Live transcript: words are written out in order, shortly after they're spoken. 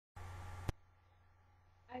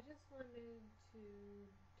just wanted to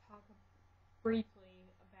talk briefly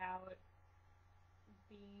about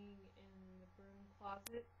being in the broom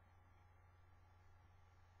closet.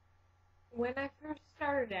 When I first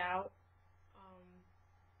started out, um,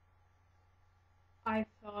 I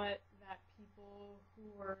thought that people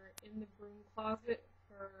who were in the broom closet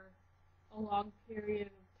for a long period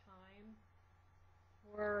of time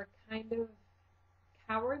were kind of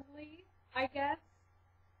cowardly, I guess.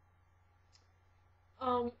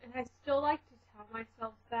 And I still like to tell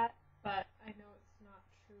myself that, but I know it's not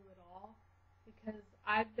true at all because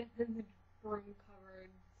I've been in the broom cupboard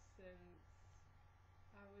since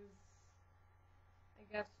I was, I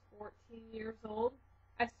guess, 14 years old.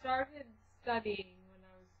 I started studying when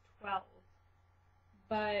I was 12,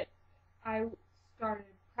 but I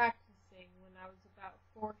started practicing when I was about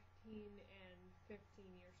 14 and 15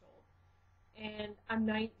 years old. And I'm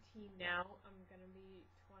 19 now. I'm going to be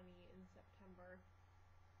 20 in September.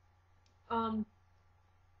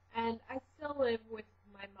 And I still live with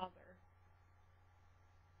my mother.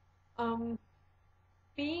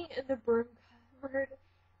 Being in the broom cupboard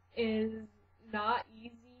is not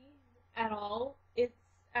easy at all. It's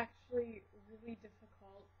actually really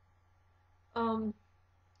difficult.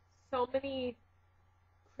 So many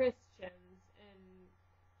Christians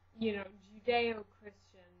and, Judeo-Christians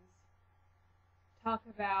talk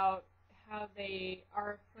about how they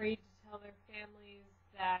are afraid to tell their families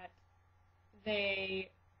that they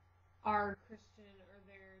are Christian or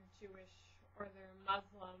they're Jewish or they're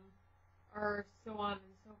Muslim or so on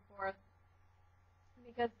and so forth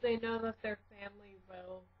because they know that their family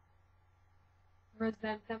will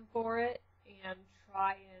resent them for it and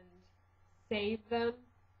try and save them.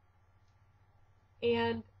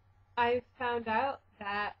 And I found out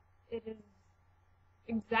that it is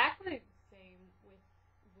exactly the same with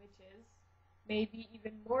witches, maybe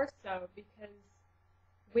even more so because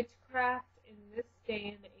witchcraft in this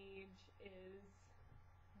day and age is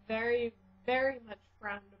very, very much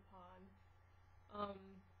frowned upon.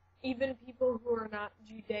 Even people who are not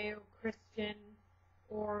Judeo-Christian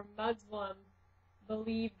or Muslim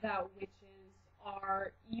believe that witches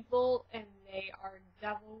are evil and they are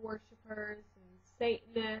devil worshippers and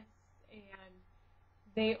Satanists and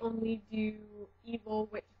they only do evil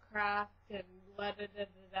witchcraft and la da da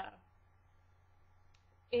da da.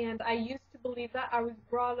 And I used to believe that. I was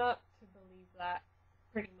brought up to believe that,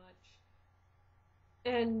 pretty much.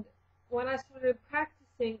 And when I started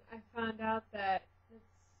practicing, I found out that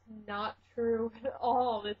it's not true at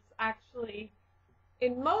all. It's actually,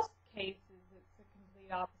 in most cases, it's the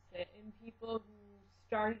complete opposite. In people who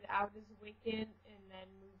started out as Wiccan and then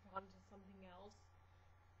moved on to something else.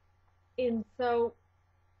 And so,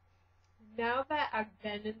 now that I've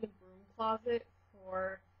been in the broom closet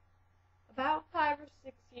for about 5 or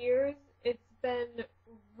 6 years, it's been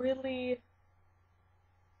really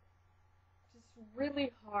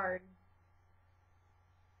hard.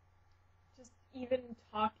 Just even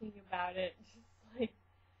talking about it, just like,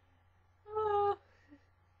 oh,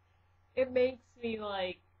 it makes me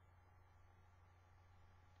like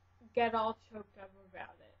get all choked up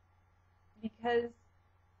about it. Because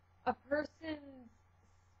a person's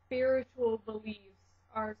spiritual beliefs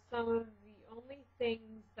are some of the only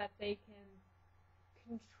things that they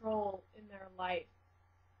can control in their life.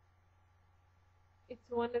 It's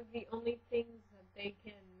one of the only things that they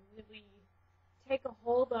can really take a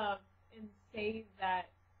hold of and say that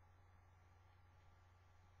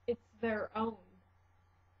it's their own.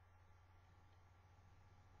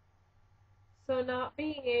 So not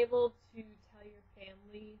being able to tell your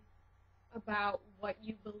family about what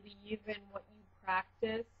you believe and what you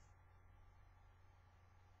practice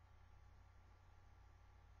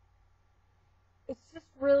it's just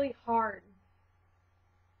really hard.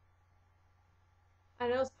 I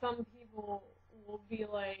know some people will be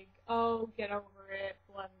like, oh, get over it,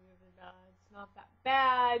 blah, blah, blah, blah. It's not that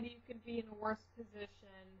bad. You could be in a worse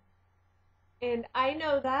position. And I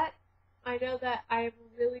know that. I know that I have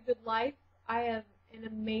a really good life. I have an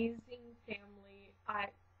amazing family.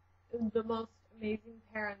 The most amazing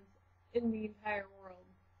parents in the entire world.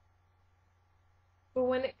 But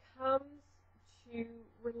when it comes to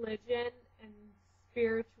religion and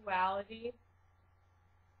spirituality,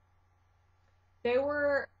 both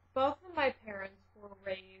of my parents were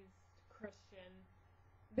raised Christian,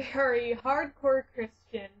 very hardcore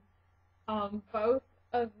Christian. Both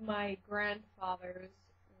of my grandfathers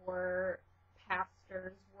were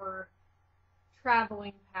pastors, were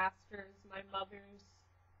traveling pastors. My mother's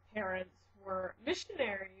parents were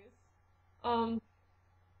missionaries.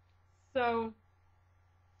 So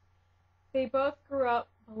they both grew up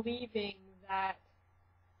believing that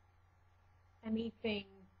anything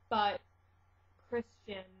but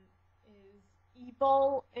Christian is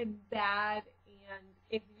evil and bad, and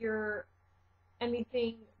if you're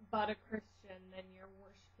anything but a Christian, then you're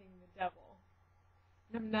worshiping the devil.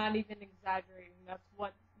 And I'm not even exaggerating. That's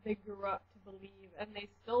what they grew up to believe, and they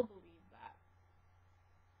still believe that.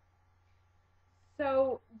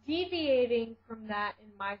 So deviating from that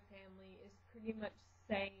in my family is pretty much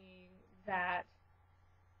saying that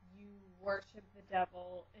you worship the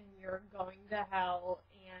devil and you're going to hell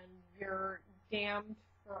and you're damned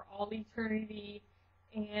for all eternity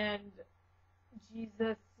and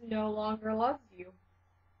Jesus no longer loves you.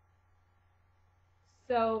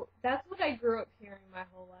 So that's what I grew up hearing my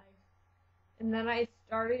whole life. And then I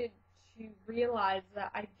started to realize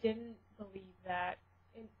that I didn't believe that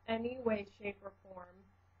in any way, shape, or form.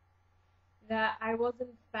 That I was in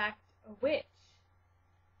fact a witch.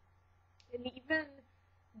 And even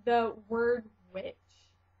the word witch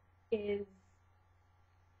is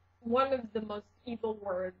one of the most evil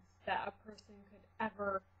words that a person could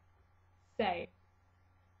ever say.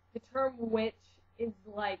 The term witch is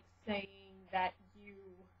like saying that you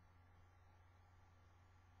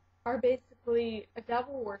are basically a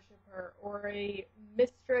devil worshiper or a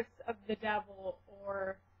mistress of the devil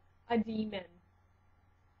or a demon.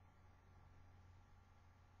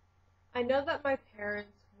 I know that my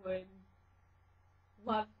parents would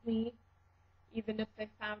love me even if they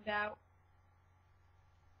found out.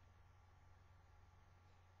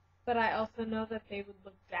 But I also know that they would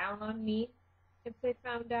look down on me if they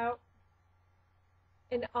found out.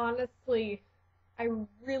 And honestly, I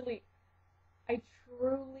truly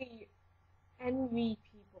envy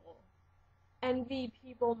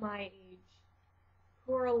people my age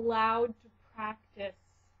who are allowed to practice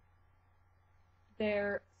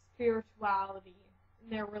their spirituality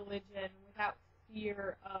and their religion without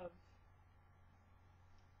fear of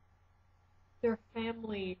their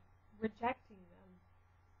family rejecting them.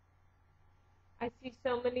 I see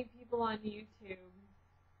so many people on YouTube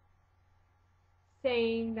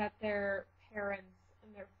saying that their parents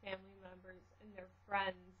and their family members and their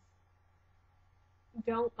friends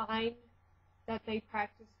don't mind that they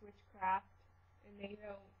practice witchcraft and they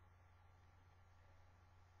don't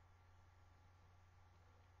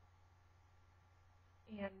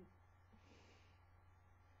and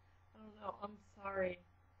I don't know, I'm sorry.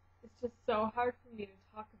 It's just so hard for me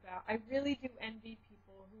to talk about. I really do envy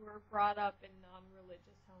people who are brought up in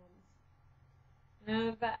non-religious homes. I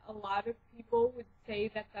know that a lot of people would say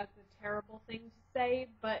that that's a terrible thing to say,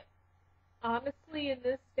 but honestly, in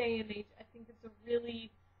this day and age, I think it's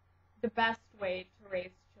really the best way to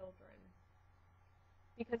raise children.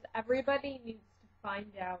 Because everybody needs to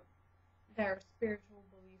find out their spiritual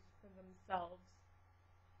beliefs for themselves.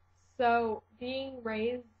 So, being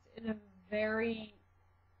raised in a very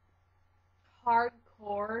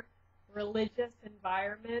hardcore religious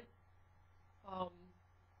environment,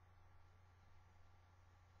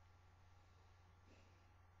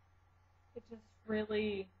 it just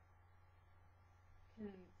really can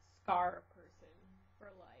scar a person for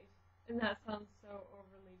life. And that sounds so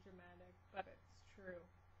overly dramatic, but it's true.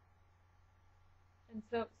 And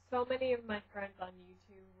so many of my friends on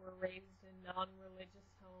YouTube were raised in non-religious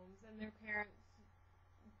homes, and their parents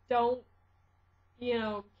don't,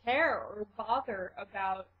 care or bother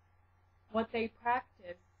about what they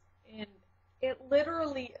practice. And it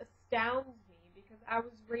literally astounds me because I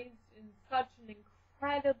was raised in such an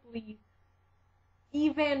incredibly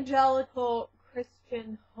evangelical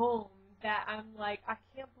Christian home that I'm like, I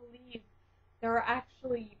can't believe there are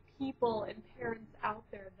actually people and parents out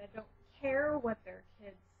there that don't care what their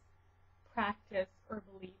kids practice or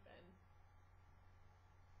believe in.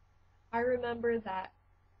 I remember that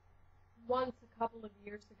once a couple of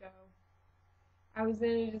years ago, I was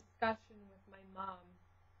in a discussion with my mom,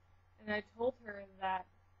 and I told her that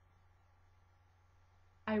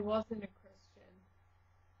I wasn't a Christian.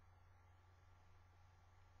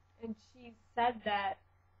 And she said that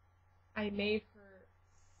I made her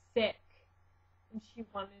sick, and she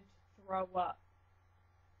wanted to throw up.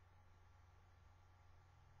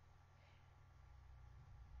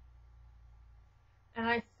 And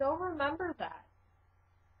I still remember that.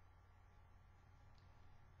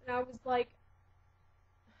 And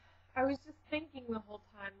I was just thinking the whole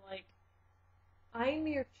time, like, I'm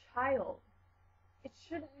your child. It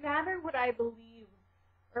shouldn't matter what I believe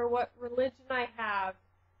or what religion I have.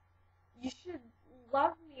 You should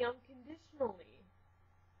love me unconditionally.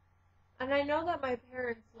 And I know that my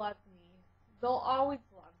parents love me. They'll always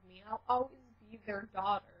love me. I'll always be their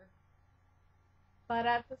daughter. But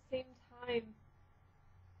at the same time,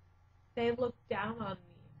 they look down on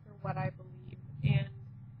me for what I believe. And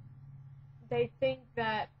they think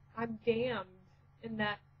that I'm damned and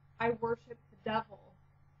that I worship the devil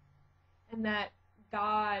and that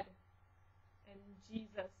God and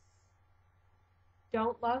Jesus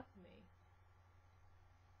don't love me.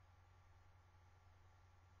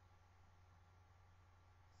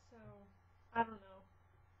 So, I don't know.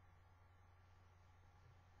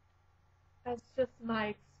 That's just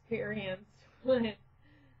my experience with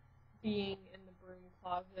being in the broom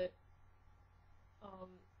closet.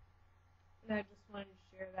 And I just wanted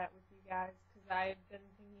to share that with you guys because I had been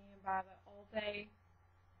thinking about it all day.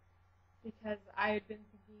 Because I had been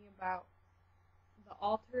thinking about the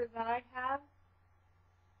altar that I have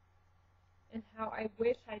and how I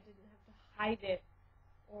wish I didn't have to hide it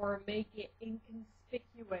or make it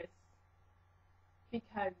inconspicuous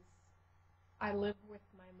because I live with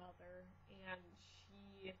my mother and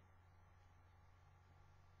she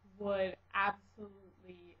would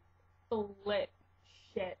absolutely flip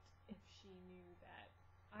shit if she knew that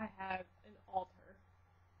I have an altar.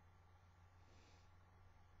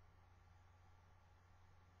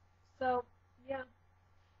 So, yeah,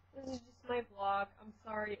 this is just my vlog. I'm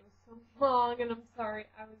sorry it was so long and I'm sorry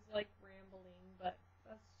I was like rambling, but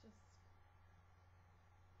that's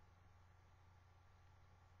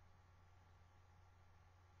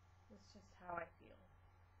just how I feel.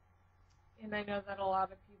 And I know that a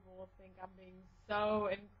lot of people will think I'm being so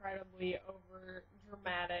incredibly over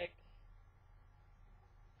dramatic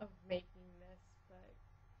of making this, but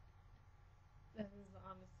this is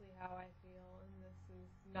honestly how I feel, and this is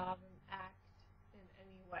not an act in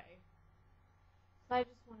any way. So I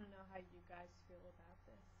just want to know how you guys feel about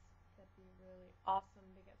this. That'd be really awesome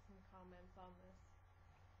to get some comments on this.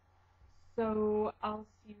 So I'll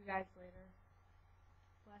see you guys later.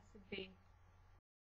 Blessed be.